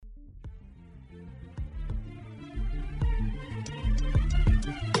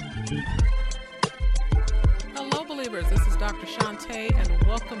Hello, believers. This is Dr. Shantae, and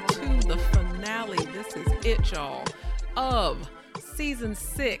welcome to the finale. This is it, y'all, of Season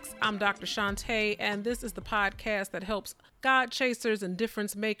 6. I'm Dr. Shantae, and this is the podcast that helps God chasers and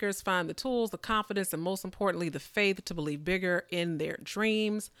difference makers find the tools, the confidence, and most importantly, the faith to believe bigger in their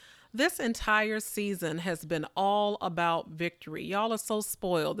dreams. This entire season has been all about victory. Y'all are so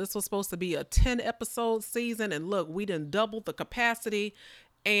spoiled. This was supposed to be a 10-episode season, and look, we done doubled the capacity,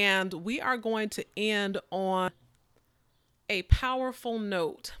 and we are going to end on a powerful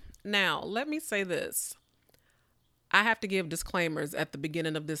note. Now, let me say this. I have to give disclaimers at the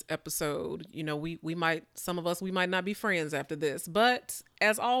beginning of this episode. You know, some of us might not be friends after this, but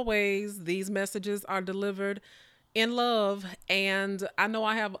as always, these messages are delivered in love. And I know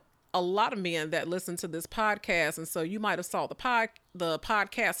I have a lot of men that listen to this podcast. And so you might have saw the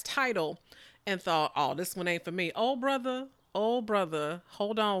podcast title and thought, oh, this one ain't for me. Oh, brother,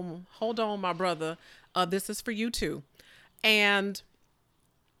 hold on, my brother. This is for you too. And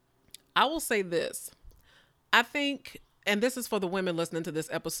I will say this. I think, and this is for the women listening to this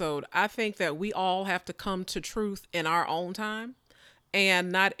episode, I think that we all have to come to truth in our own time. And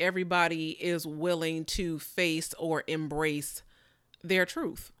not everybody is willing to face or embrace their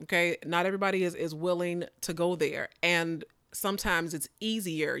truth. Okay. Not everybody is willing to go there. And sometimes it's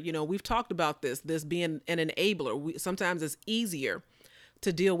easier. You know, we've talked about this being an enabler. Sometimes it's easier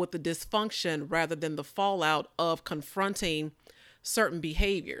to deal with the dysfunction rather than the fallout of confronting certain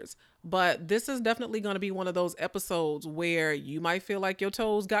behaviors. But this is definitely going to be one of those episodes where you might feel like your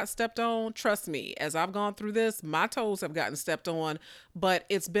toes got stepped on. Trust me, as I've gone through this, my toes have gotten stepped on, but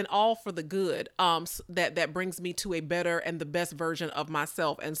it's been all for the good. That brings me to a better and the best version of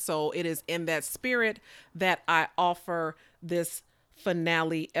myself. And so it is in that spirit that I offer this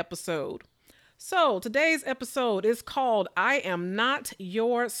finale episode. So today's episode is called I Am Not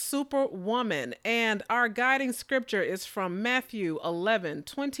Your Superwoman, and our guiding scripture is from Matthew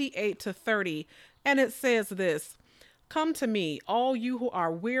 11:28-30, and it says this: "Come to me, all you who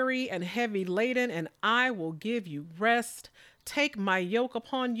are weary and heavy laden, and I will give you rest. Take my yoke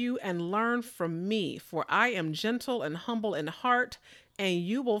upon you and learn from me, for I am gentle and humble in heart, and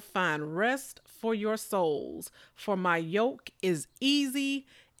you will find rest for your souls. For my yoke is easy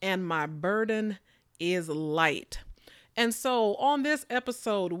and my burden is light." And so on this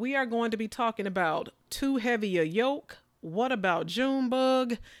episode, we are going to be talking about too heavy a yoke, what about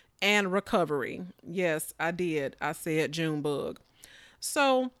Junebug, and recovery. Yes, I did. I said Junebug.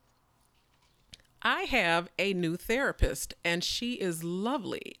 So I have a new therapist, and she is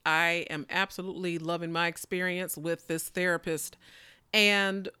lovely. I am absolutely loving my experience with this therapist.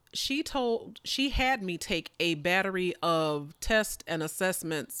 And she had me take a battery of tests and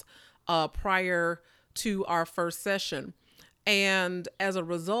assessments prior to our first session. And as a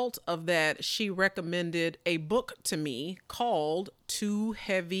result of that, she recommended a book to me called Too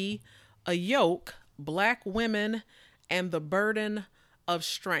Heavy a Yoke: Black Women and the Burden of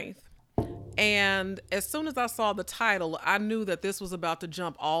Strength. And as soon as I saw the title, I knew that this was about to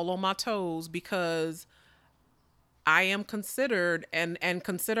jump all on my toes, because I am considered and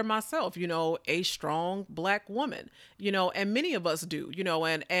consider myself, you know, a strong Black woman, you know, and many of us do, you know,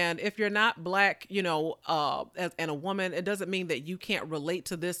 and if you're not Black, you know, and a woman, it doesn't mean that you can't relate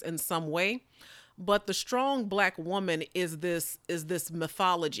to this in some way. But the strong Black woman is this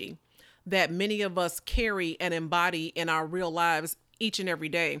mythology that many of us carry and embody in our real lives each and every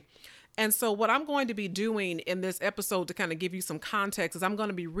day. And so what I'm going to be doing in this episode, to kind of give you some context, is I'm going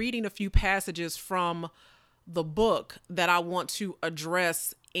to be reading a few passages from the book that I want to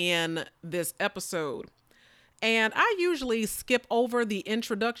address in this episode. And I usually skip over the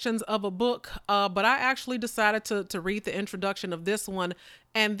introductions of a book, but I actually decided to read the introduction of this one.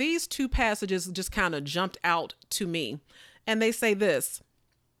 And these two passages just kind of jumped out to me. And they say this: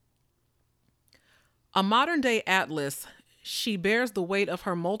 "A modern day Atlas, she bears the weight of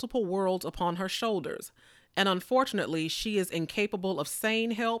her multiple worlds upon her shoulders. And unfortunately, she is incapable of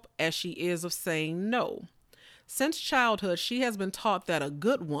saying help as she is of saying no. Since childhood, she has been taught that a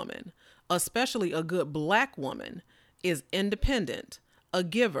good woman, especially a good Black woman, is independent, a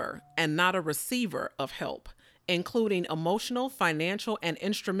giver, and not a receiver of help, including emotional, financial, and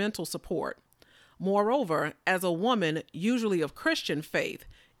instrumental support. Moreover, as a woman, usually of Christian faith,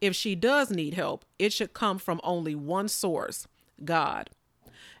 if she does need help, it should come from only one source, God."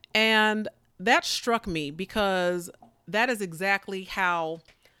 And that struck me, because that is exactly how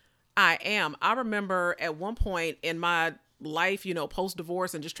I am. I remember at one point in my life, you know,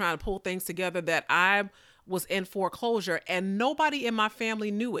 post-divorce and just trying to pull things together, that I was in foreclosure and nobody in my family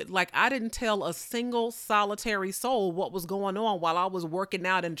knew it. Like, I didn't tell a single solitary soul what was going on while I was working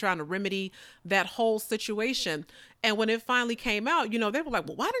out and trying to remedy that whole situation. And when it finally came out, they were like,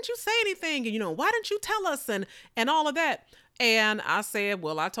 well, why didn't you say anything? And, why didn't you tell us? And all of that. And I said,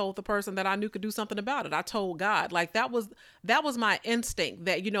 well, I told the person that I knew could do something about it. I told God. Like, that was my instinct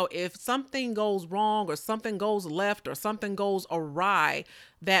that, if something goes wrong or something goes left or something goes awry,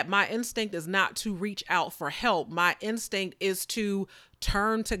 that my instinct is not to reach out for help. My instinct is to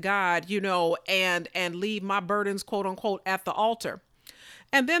turn to God, and leave my burdens, quote unquote, at the altar.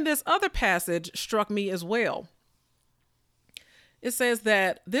 And then this other passage struck me as well. It says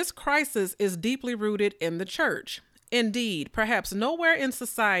that this crisis is deeply rooted in the church. Indeed, perhaps nowhere in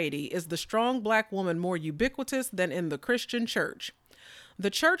society is the strong Black woman more ubiquitous than in the Christian church. The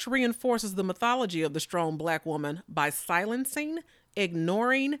church reinforces the mythology of the strong Black woman by silencing,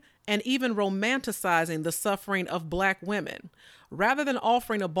 ignoring, and even romanticizing the suffering of Black women. Rather than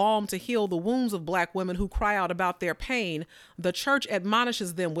offering a balm to heal the wounds of Black women who cry out about their pain, the church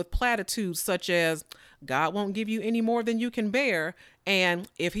admonishes them with platitudes such as, God won't give you any more than you can bear, and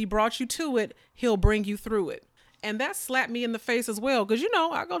if he brought you to it, he'll bring you through it. And that slapped me in the face as well. Because,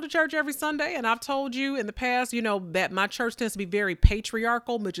 I go to church every Sunday, and I've told you in the past, that my church tends to be very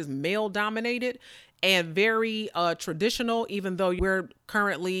patriarchal, which is male dominated, and very traditional, even though we're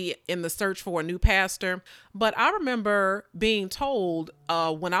currently in the search for a new pastor. But I remember being told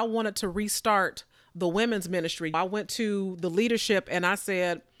when I wanted to restart the women's ministry, I went to the leadership and I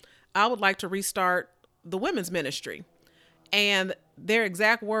said, I would like to restart the women's ministry. And their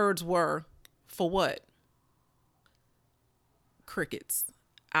exact words were, for what? Crickets.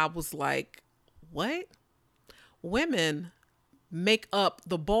 I was like, what? Women make up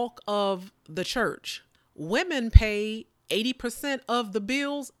the bulk of the church. Women pay 80% of the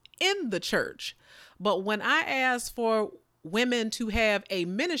bills in the church. But when I asked for women to have a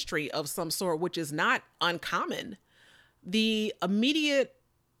ministry of some sort, which is not uncommon, the immediate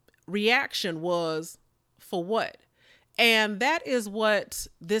reaction was, for what? And that is what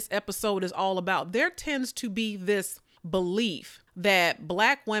this episode is all about. There tends to be this belief that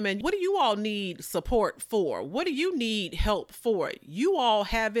Black women, what do you all need support for? What do you need help for? You all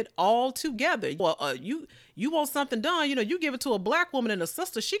have it all together. Well, you want something done, you give it to a Black woman and a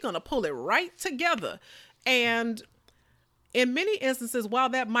sister, she's going to pull it right together. And in many instances, while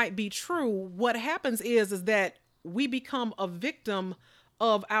that might be true, what happens is that we become a victim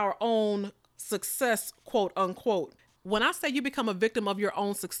of our own success, quote unquote. When I say you become a victim of your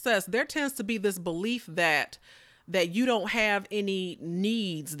own success, there tends to be this belief that you don't have any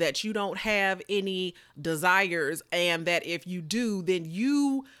needs, that you don't have any desires, and that if you do, then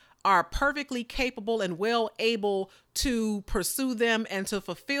you are perfectly capable and well able to pursue them and to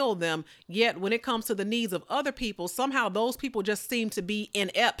fulfill them. Yet when it comes to the needs of other people, somehow those people just seem to be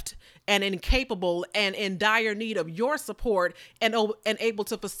inept and incapable and in dire need of your support and able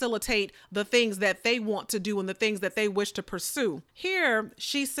to facilitate the things that they want to do and the things that they wish to pursue. Here,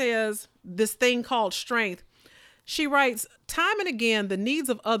 she says this thing called strength. She writes, time and again, the needs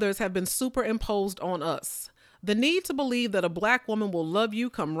of others have been superimposed on us. The need to believe that a Black woman will love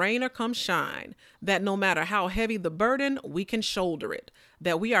you come rain or come shine, that no matter how heavy the burden, we can shoulder it,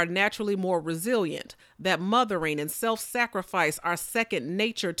 that we are naturally more resilient, that mothering and self-sacrifice are second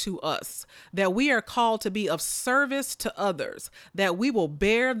nature to us, that we are called to be of service to others, that we will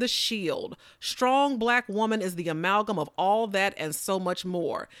bear the shield. Strong Black woman is the amalgam of all that and so much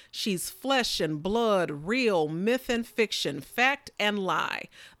more. She's flesh and blood, real, myth and fiction, fact and lie.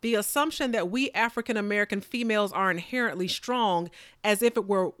 The assumption that we African American females are inherently strong, as if it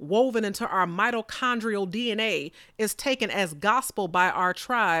were woven into our mitochondrial DNA, is taken as gospel by our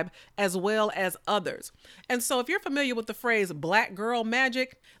tribe as well as others. And so if you're familiar with the phrase Black girl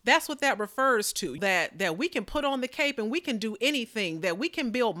magic, that's what that refers to, that we can put on the cape and we can do anything, that we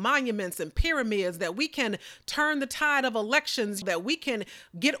can build monuments and pyramids, that we can turn the tide of elections, that we can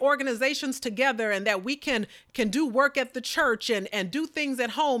get organizations together, and that we can do work at the church and do things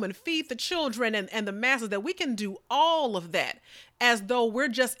at home and feed the children and the masses, that we can do all of that as though we're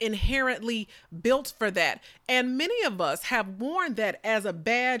just inherently built for that. And many of us have worn that as a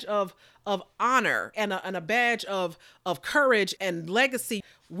badge of honor and a badge of courage and legacy.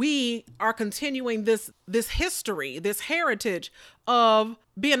 We are continuing this history, this heritage of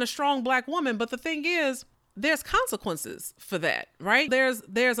being a strong Black woman. But the thing is, there's consequences for that, right?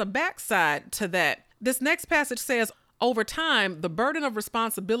 There's a backside to that. This next passage says, Over time, the burden of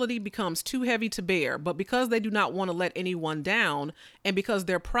responsibility becomes too heavy to bear, but because they do not want to let anyone down, and because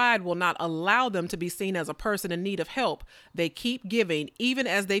their pride will not allow them to be seen as a person in need of help, they keep giving even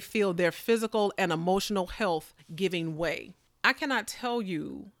as they feel their physical and emotional health giving way. I cannot tell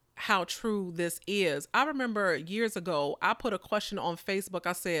you how true this is. I remember years ago, I put a question on Facebook.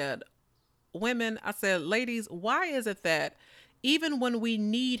 I said, ladies, why is it that even when we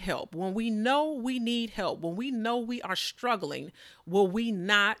need help, when we know we need help, when we know we are struggling, will we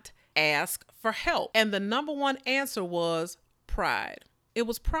not ask for help? And the number one answer was pride. It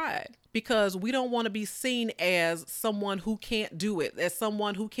was pride, because we don't want to be seen as someone who can't do it, as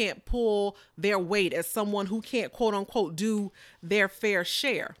someone who can't pull their weight, as someone who can't, quote unquote, do their fair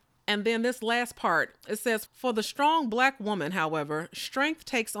share. And then this last part, it says, for the strong Black woman, however, strength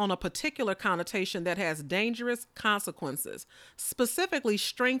takes on a particular connotation that has dangerous consequences. Specifically,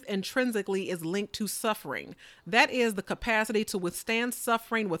 strength intrinsically is linked to suffering. That is the capacity to withstand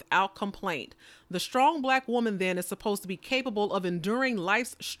suffering without complaint. The strong Black woman then is supposed to be capable of enduring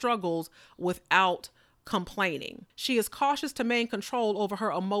life's struggles without complaining. She is cautious to maintain control over her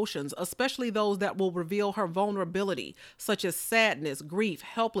emotions, especially those that will reveal her vulnerability, such as sadness, grief,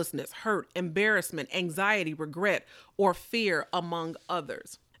 helplessness, hurt, embarrassment, anxiety, regret, or fear, among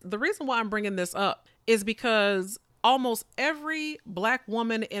others. The reason why I'm bringing this up is because almost every Black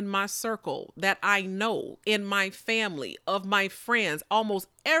woman in my circle that I know, in my family, of my friends, almost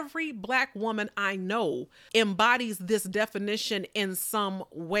every Black woman I know embodies this definition in some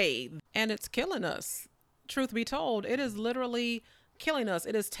way. And it's killing us. Truth be told, it is literally killing us.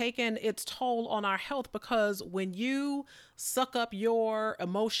 It has taken its toll on our health, because when you suck up your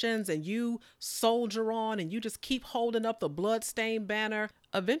emotions and you soldier on and you just keep holding up the bloodstained banner,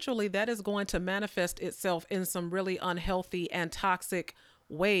 eventually that is going to manifest itself in some really unhealthy and toxic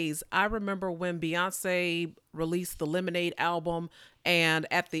ways. I remember when Beyonce released the Lemonade album, and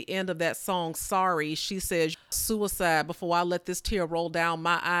at the end of that song, Sorry, she said, suicide before I let this tear roll down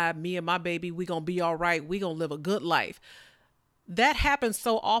my eye. Me and my baby, we gonna be all right. We gonna live a good life. That happens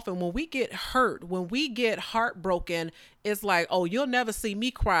so often. When we get hurt, when we get heartbroken, it's like, oh, you'll never see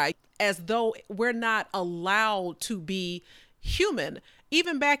me cry, as though we're not allowed to be human.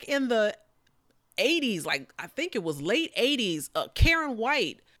 Even back in the 80s, like I think it was late 80s, Karen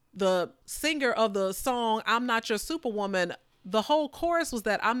White, the singer of the song I'm Not Your Superwoman, the whole chorus was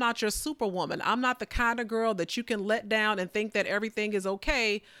that I'm not your superwoman. I'm not the kind of girl that you can let down and think that everything is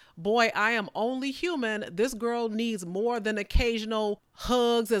okay. Boy, I am only human. This girl needs more than occasional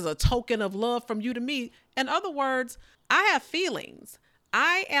hugs as a token of love from you to me. In other words, I have feelings.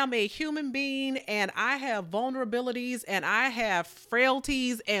 I am a human being, and I have vulnerabilities, and I have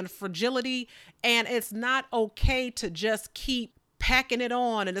frailties and fragility, and it's not okay to just keep packing it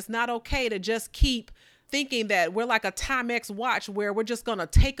on, and it's not okay to just keep thinking that we're like a Timex watch where we're just going to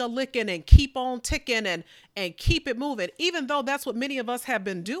take a licking and keep on ticking and keep it moving, even though that's what many of us have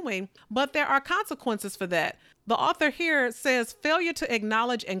been doing. But there are consequences for that. The author here says failure to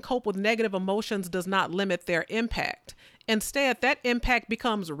acknowledge and cope with negative emotions does not limit their impact. Instead, that impact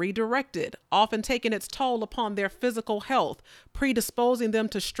becomes redirected, often taking its toll upon their physical health, predisposing them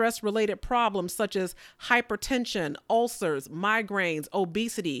to stress-related problems such as hypertension, ulcers, migraines,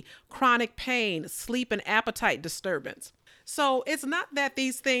 obesity, chronic pain, sleep and appetite disturbance. So it's not that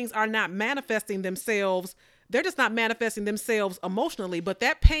these things are not manifesting themselves. They're just not manifesting themselves emotionally, but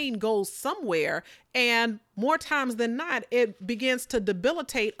that pain goes somewhere. And more times than not, it begins to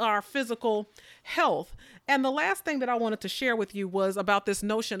debilitate our physical health. And the last thing that I wanted to share with you was about this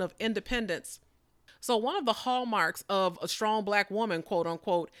notion of independence. So one of the hallmarks of a strong Black woman, quote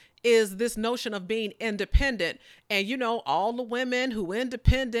unquote, is this notion of being independent. And, you know, all the women who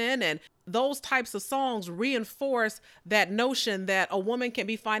independent and those types of songs reinforce that notion that a woman can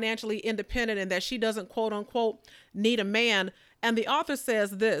be financially independent and that she doesn't, quote unquote, need a man. And the author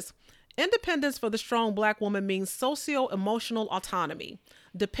says this: independence for the strong Black woman means socio-emotional autonomy,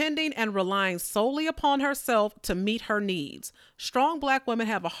 depending and relying solely upon herself to meet her needs. Strong Black women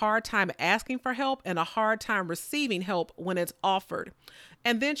have a hard time asking for help and a hard time receiving help when it's offered.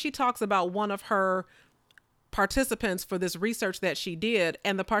 And then she talks about one of her participants for this research that she did.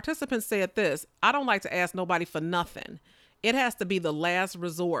 And the participant said this: I don't like to ask nobody for nothing. It has to be the last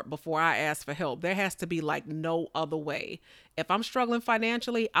resort before I ask for help. There has to be like no other way. If I'm struggling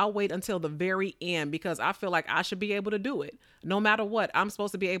financially, I'll wait until the very end because I feel like I should be able to do it. No matter what, I'm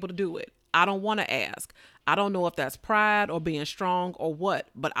supposed to be able to do it. I don't want to ask. I don't know if that's pride or being strong or what,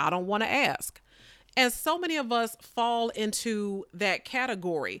 but I don't want to ask. And so many of us fall into that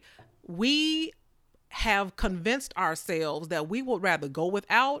category. We have convinced ourselves that we would rather go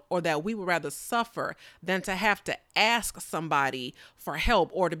without or that we would rather suffer than to have to ask somebody for help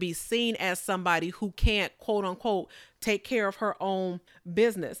or to be seen as somebody who can't, quote unquote, take care of her own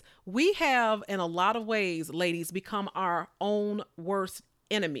business. We have, in a lot of ways, ladies, become our own worst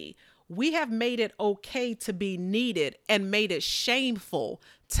enemy. We have made it okay to be needed and made it shameful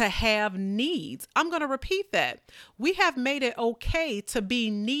to have needs. I'm going to repeat that. We have made it okay to be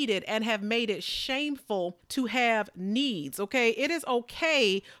needed and have made it shameful to have needs. Okay. It is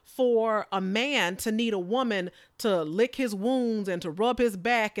okay for a man to need a woman to lick his wounds and to rub his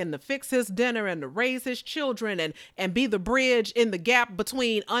back and to fix his dinner and to raise his children and be the bridge in the gap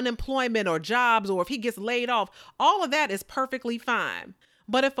between unemployment or jobs, or if he gets laid off. All of that is perfectly fine.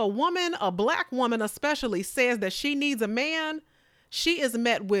 But if a woman, a Black woman especially, says that she needs a man, she is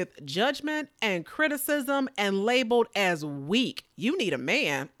met with judgment and criticism and labeled as weak. You need a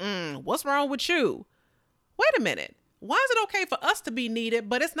man? What's wrong with you? Wait a minute. Why is it okay for us to be needed,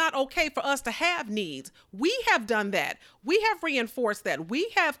 but it's not okay for us to have needs? We have done that. We have reinforced that. We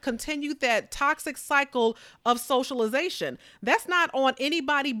have continued that toxic cycle of socialization. That's not on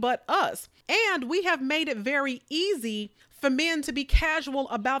anybody but us. And we have made it very easy for men to be casual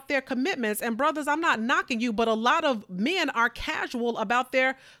about their commitments. And brothers, I'm not knocking you, but a lot of men are casual about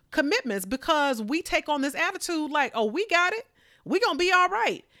their commitments because we take on this attitude like, oh, we got it. We gonna be all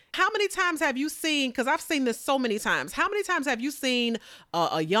right. How many times have you seen, because I've seen this so many times, how many times have you seen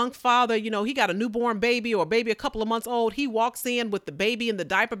a young father, he got a newborn baby or a baby a couple of months old. He walks in with the baby in the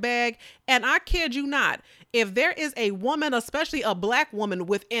diaper bag. And I kid you not, if there is a woman, especially a Black woman,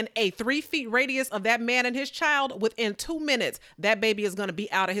 within a 3 feet radius of that man and his child, within 2 minutes, that baby is going to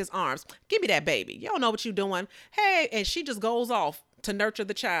be out of his arms. Give me that baby. You don't know what you're doing. Hey, and she just goes off to nurture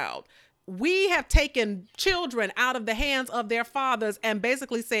the child. We have taken children out of the hands of their fathers and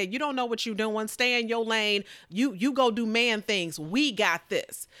basically said, you don't know what you're doing. Stay in your lane. You go do man things. We got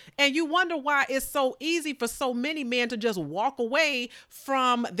this. And you wonder why it's so easy for so many men to just walk away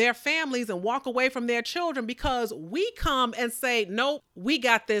from their families and walk away from their children, because we come and say, nope, we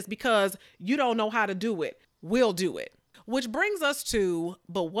got this because you don't know how to do it. We'll do it. Which brings us to,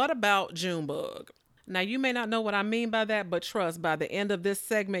 but what about Junebug? Now, you may not know what I mean by that, but trust, by the end of this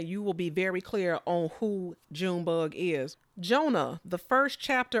segment, you will be very clear on who Junebug is. Jonah, the first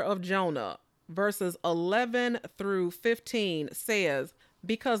chapter of Jonah, verses 11 through 15 says,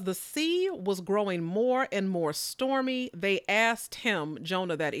 because the sea was growing more and more stormy, they asked him,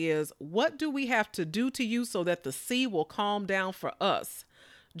 Jonah that is, what do we have to do to you so that the sea will calm down for us?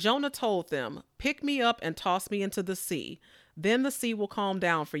 Jonah told them, pick me up and toss me into the sea. Then the sea will calm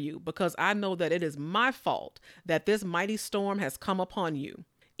down for you, because I know that it is my fault that this mighty storm has come upon you.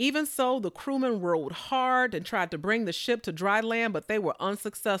 Even so, the crewmen rowed hard and tried to bring the ship to dry land, but they were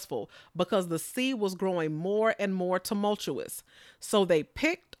unsuccessful because the sea was growing more and more tumultuous. So they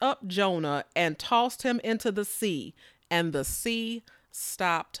picked up Jonah and tossed him into the sea, and the sea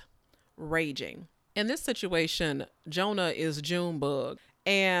stopped raging. In this situation, Jonah is Junebug,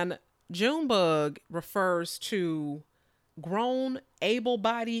 and Junebug refers to grown,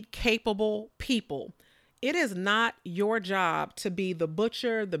 able-bodied, capable people. It is not your job to be the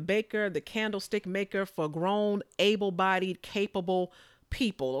butcher, the baker, the candlestick maker for grown, able-bodied, capable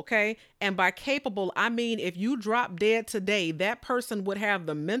people, okay? And by capable, I mean if you drop dead today, that person would have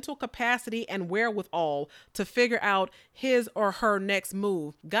the mental capacity and wherewithal to figure out his or her next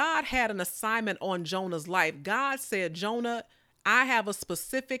move. God had an assignment on Jonah's life. God said, Jonah, I have a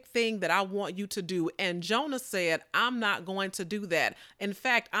specific thing that I want you to do. And Jonah said, I'm not going to do that. In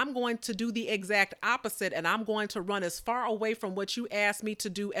fact, I'm going to do the exact opposite, and I'm going to run as far away from what you asked me to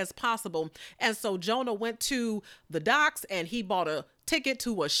do as possible. And so Jonah went to the docks and he bought a ticket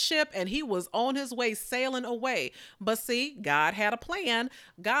to a ship and he was on his way sailing away. But see, God had a plan.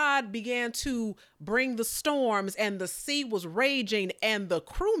 God began to bring the storms and the sea was raging, and the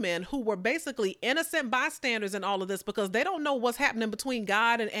crewmen, who were basically innocent bystanders in all of this because they don't know what's happening between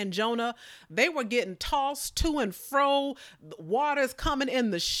God and Jonah, they were getting tossed to and fro. The water's coming in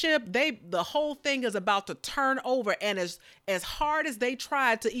the ship. The whole thing is about to turn over. And as hard as they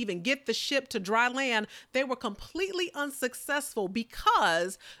tried to even get the ship to dry land, they were completely unsuccessful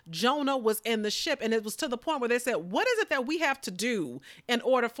because Jonah was in the ship. And it was to the point where they said, what is it that we have to do in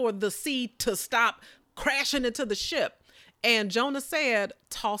order for the sea to stop crashing into the ship? And Jonah said,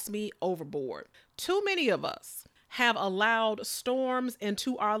 toss me overboard. Too many of us have allowed storms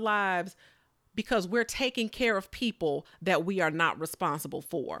into our lives because we're taking care of people that we are not responsible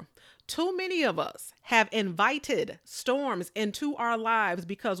for. Too many of us have invited storms into our lives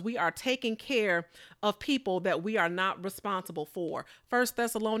because we are taking care of people that we are not responsible for. 1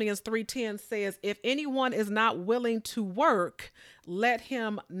 Thessalonians 3:10 says, if anyone is not willing to work, let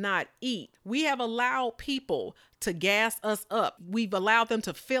him not eat. We have allowed people to gas us up. We've allowed them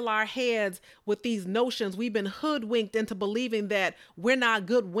to fill our heads with these notions. We've been hoodwinked into believing that we're not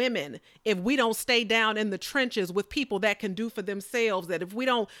good women if we don't stay down in the trenches with people that can do for themselves, that if we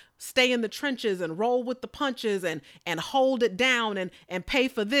don't stay in the trenches and roll with the punches and hold it down and pay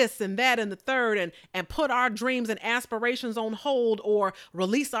for this and that and the third and put our dreams and aspirations on hold or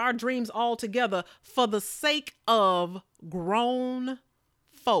release our dreams altogether for the sake of grown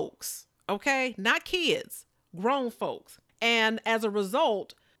folks, okay? Not kids, grown folks. And as a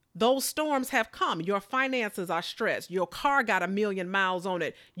result, those storms have come. Your finances are stressed. Your car got 1,000,000 miles on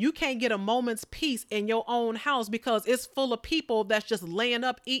it. You can't get a moment's peace in your own house because it's full of people that's just laying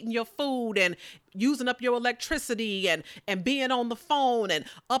up, eating your food and using up your electricity and being on the phone and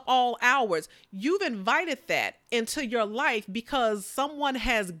up all hours. You've invited that into your life because someone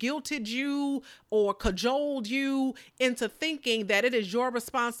has guilted you or cajoled you into thinking that it is your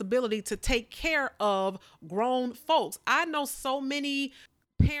responsibility to take care of grown folks. I know so many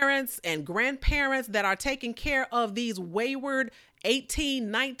parents and grandparents that are taking care of these wayward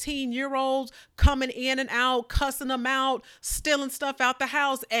 18, 19-year-olds coming in and out, cussing them out, stealing stuff out the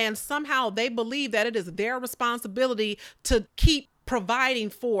house. And somehow they believe that it is their responsibility to keep providing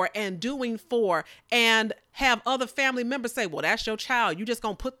for and doing for, and have other family members say, well, that's your child. You just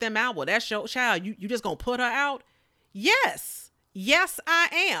gonna put them out. Well, that's your child. You just gonna put her out. Yes, I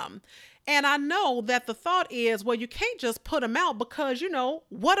am. And I know that the thought is, well, you can't just put them out because,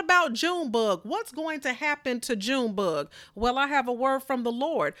 what about Junebug? What's going to happen to Junebug? Well, I have a word from the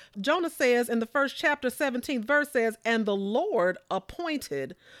Lord. Jonah says in the first chapter, 17th verse says, and the Lord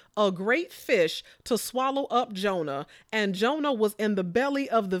appointed a great fish to swallow up Jonah, and Jonah was in the belly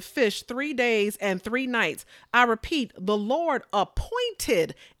of the fish 3 days and 3 nights. I repeat, the Lord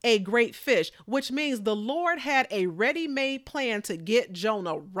appointed a great fish, which means the Lord had a ready-made plan to get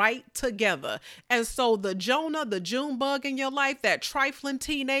Jonah right together. And so the Jonah, the Junebug in your life, that trifling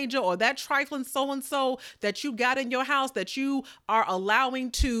teenager or that trifling so-and-so that you got in your house that you are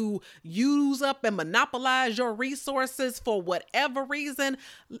allowing to use up and monopolize your resources for whatever reason,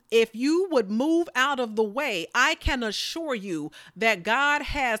 if you would move out of the way, I can assure you that God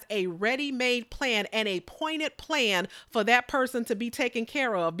has a ready-made plan and a pointed plan for that person to be taken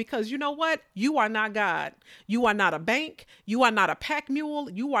care of, because you know what? You are not God. You are not a bank. You are not a pack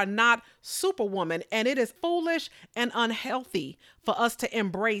mule. You are not Superwoman. And it is foolish and unhealthy for us to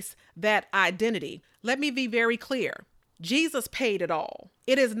embrace that identity. Let me be very clear. Jesus paid it all.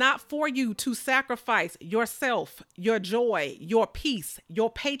 It is not for you to sacrifice yourself, your joy, your peace, your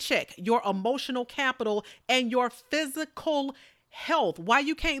paycheck, your emotional capital, and your physical health. Why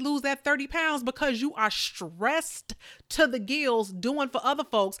you can't lose that 30 pounds? Because you are stressed to the gills doing for other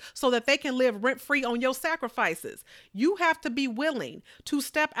folks so that they can live rent-free on your sacrifices. You have to be willing to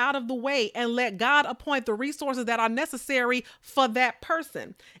step out of the way and let God appoint the resources that are necessary for that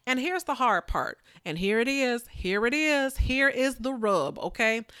person. And here's the hard part. And here it is. Here is the rub.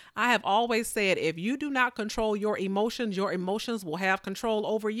 Okay. I have always said, if you do not control your emotions will have control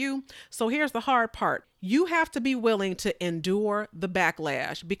over you. So here's the hard part. You have to be willing to endure the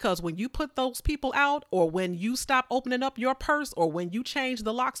backlash, because when you put those people out, or when you stop opening up your purse, or when you change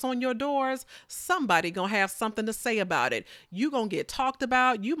the locks on your doors, somebody gonna have something to say about it. You gonna get talked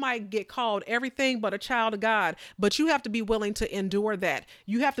about. You might get called everything but a child of God, but you have to be willing to endure that.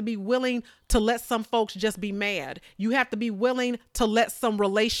 You have to be willing to let some folks just be mad. You have to be willing to let some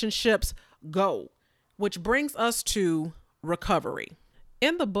relationships go, which brings us to recovery.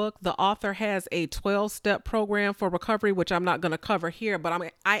 In the book, the author has a 12-step program for recovery, which I'm not going to cover here,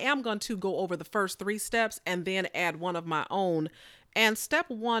 but I am going to go over the first 3 steps and then add one of my own. And step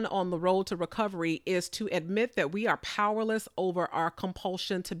 1 on the road to recovery is to admit that we are powerless over our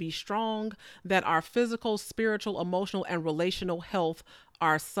compulsion to be strong, that our physical, spiritual, emotional, and relational health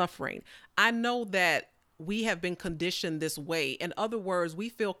are suffering. I know that we have been conditioned this way. In other words, we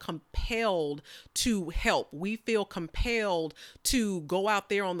feel compelled to help. We feel compelled to go out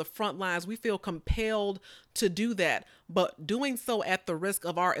there on the front lines. We feel compelled to do that. But doing so at the risk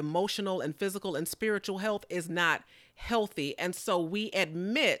of our emotional and physical and spiritual health is not healthy. And so we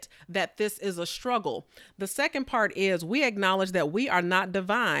admit that this is a struggle. The second part is we acknowledge that we are not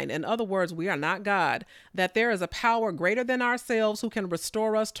divine. In other words, we are not God, that there is a power greater than ourselves who can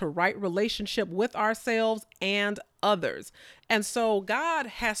restore us to right relationship with ourselves and others. And so God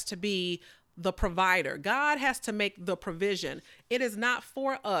has to be the provider. God has to make the provision. It is not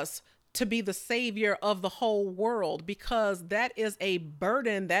for us to be the savior of the whole world, because that is a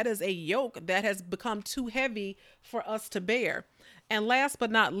burden, that is a yoke that has become too heavy for us to bear. And last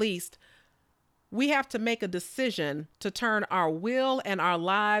but not least, we have to make a decision to turn our will and our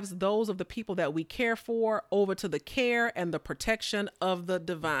lives, those of the people that we care for, over to the care and the protection of the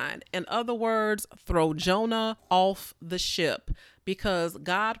divine. In other words, throw Jonah off the ship, because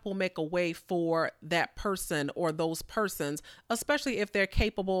God will make a way for that person or those persons, especially if they're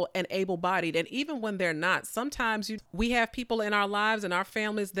capable and able-bodied. And even when they're not, sometimes we have people in our lives and our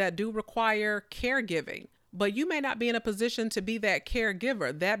families that do require caregiving, but you may not be in a position to be that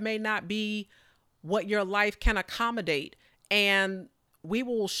caregiver. That may not be what your life can accommodate. And we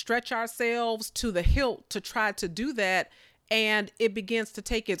will stretch ourselves to the hilt to try to do that, and it begins to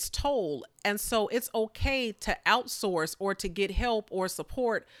take its toll. And so it's okay to outsource or to get help or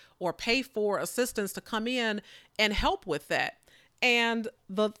support or pay for assistance to come in and help with that. And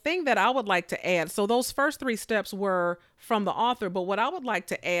the thing that I would like to add, so those first 3 steps were from the author, but what I would like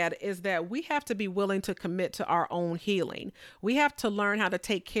to add is that we have to be willing to commit to our own healing. We have to learn how to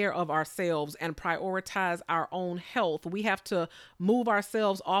take care of ourselves and prioritize our own health. We have to move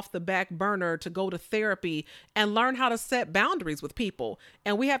ourselves off the back burner to go to therapy and learn how to set boundaries with people.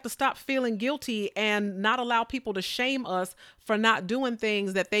 And we have to stop feeling guilty and not allow people to shame us for not doing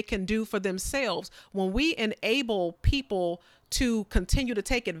things that they can do for themselves. When we enable people to continue to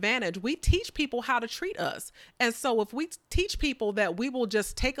take advantage, we teach people how to treat us. And so if we teach people that we will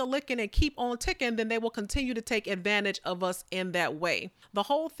just take a licking and keep on ticking, then they will continue to take advantage of us in that way. The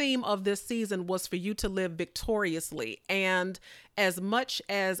whole theme of this season was for you to live victoriously. And as much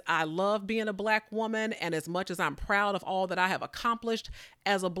as I love being a Black woman, and as much as I'm proud of all that I have accomplished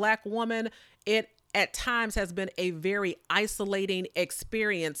as a Black woman, it at times has been a very isolating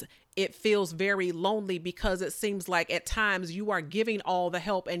experience. It feels very lonely, because it seems like at times you are giving all the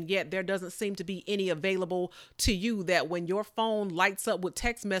help, and yet there doesn't seem to be any available to you. That when your phone lights up with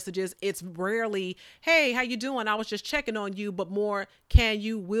text messages, it's rarely, hey, how you doing? I was just checking on you, but more, can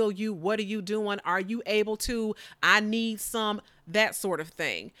you, will you, what are you doing? Are you able to? I need some, that sort of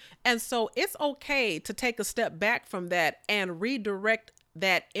thing. And so it's okay to take a step back from that and redirect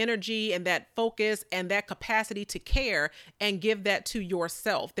that energy and that focus and that capacity to care and give that to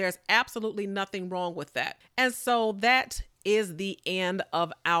yourself. There's absolutely nothing wrong with that. And so that is the end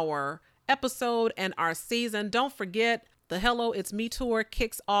of our episode and our season. Don't forget, the Hello, It's Me tour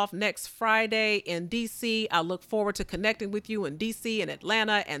kicks off next Friday in DC. I look forward to connecting with you in DC and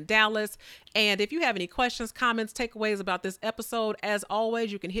Atlanta and Dallas. And if you have any questions, comments, takeaways about this episode, as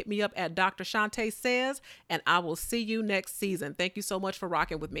always, you can hit me up at Dr. Shantae Says, and I will see you next season. Thank you so much for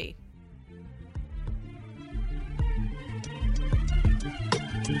rocking with me.